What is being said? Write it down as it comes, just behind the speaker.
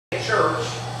church.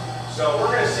 So we're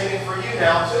going to sing it for you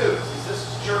now too, since this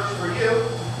is church for you.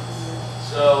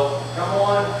 So come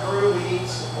on, crew, we need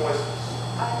some voices.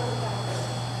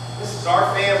 This is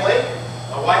our family.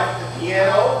 My wife at the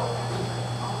piano.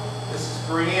 This is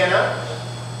Brianna.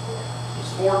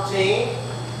 She's 14.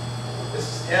 This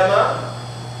is Emma.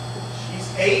 She's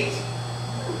 8.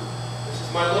 This is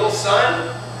my little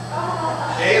son,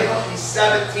 Caleb. He's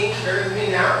 17, bigger than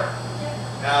me now.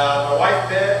 My wife,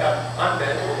 I'm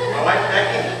Ben. My wife,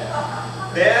 Becky.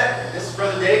 Ben, this is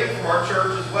Brother David from our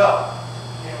church as well.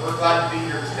 And we're glad to be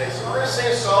here today. So we're going to sing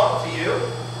a song to you.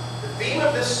 The theme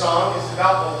of this song is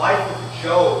about the life of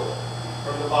Job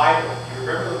from the Bible. You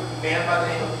remember the man by the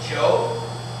name of Job?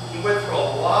 He went through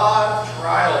a lot of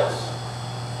trials.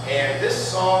 And this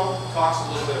song talks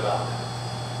a little bit about that.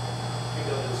 You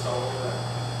can go to the song over there.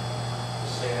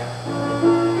 Just sing that.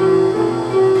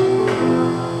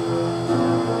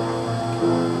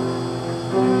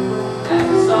 As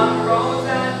the sun rose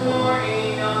that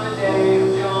morning on the day of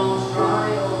Job's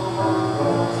trial, one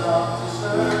rose up to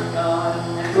serve God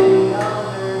and many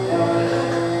other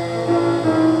days.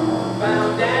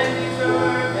 Found and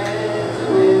determined to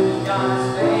live in God's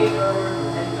favor,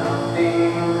 and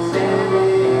nothing would stand in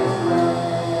his way.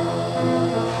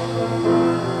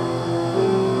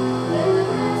 When the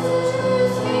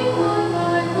messengers came on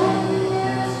by one to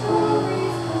hear his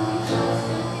stories, we trust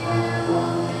in fear,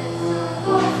 one midst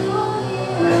possible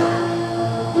heroes.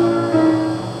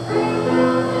 Bring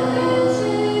down the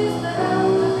benches that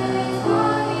held the day's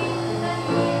party, and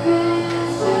he ran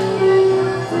straight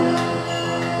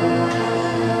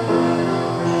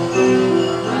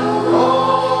The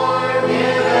Lord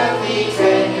giveth, He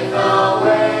taketh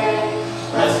away.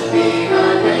 Blessed be the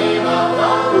name of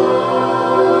the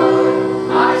Lord.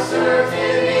 I served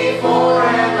Him before,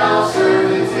 and I'll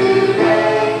serve Him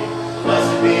today.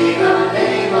 Blessed be the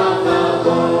name of the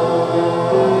Lord.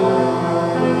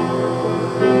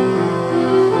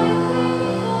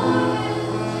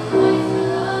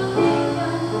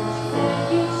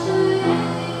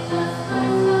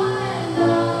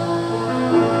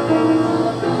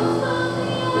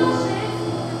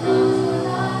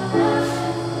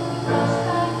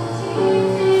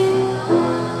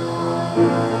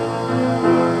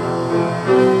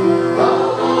 The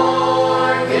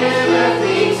Lord giveth,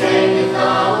 He taketh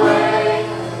away.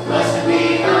 Blessed be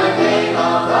the name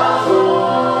of the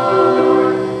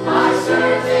Lord. I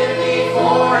served Him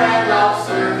before, and I'll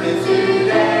serve Him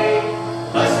today.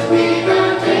 Blessed be the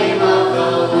name of the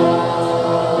Lord.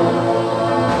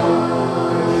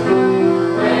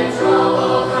 When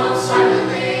trouble comes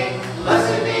silently,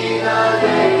 blessed be the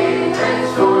name. When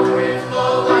storm winds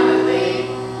blow violently,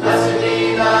 blessed be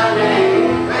the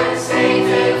name. When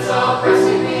Satan's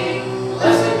oppressing me,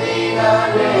 blessed be the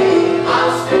name.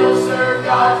 I'll still serve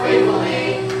God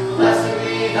faithfully, blessed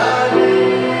be the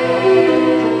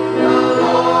name. The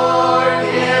Lord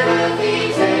giveth, He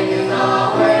taketh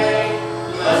away.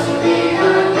 Blessed be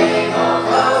the name of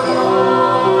the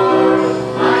Lord.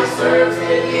 I served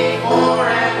Him before,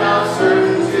 and I'll serve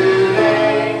Him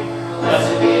today.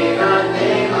 Blessed be the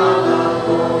name of the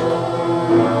Lord.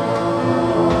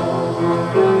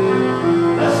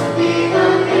 Blessed be the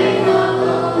name of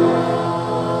the Lord.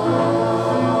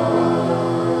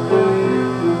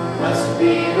 Blessed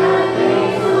be the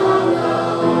name of the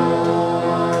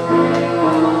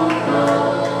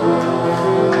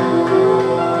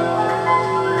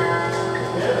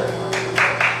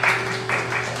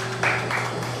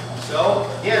So,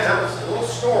 again, that was a little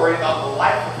story about the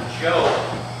life of Job.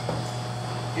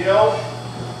 You know,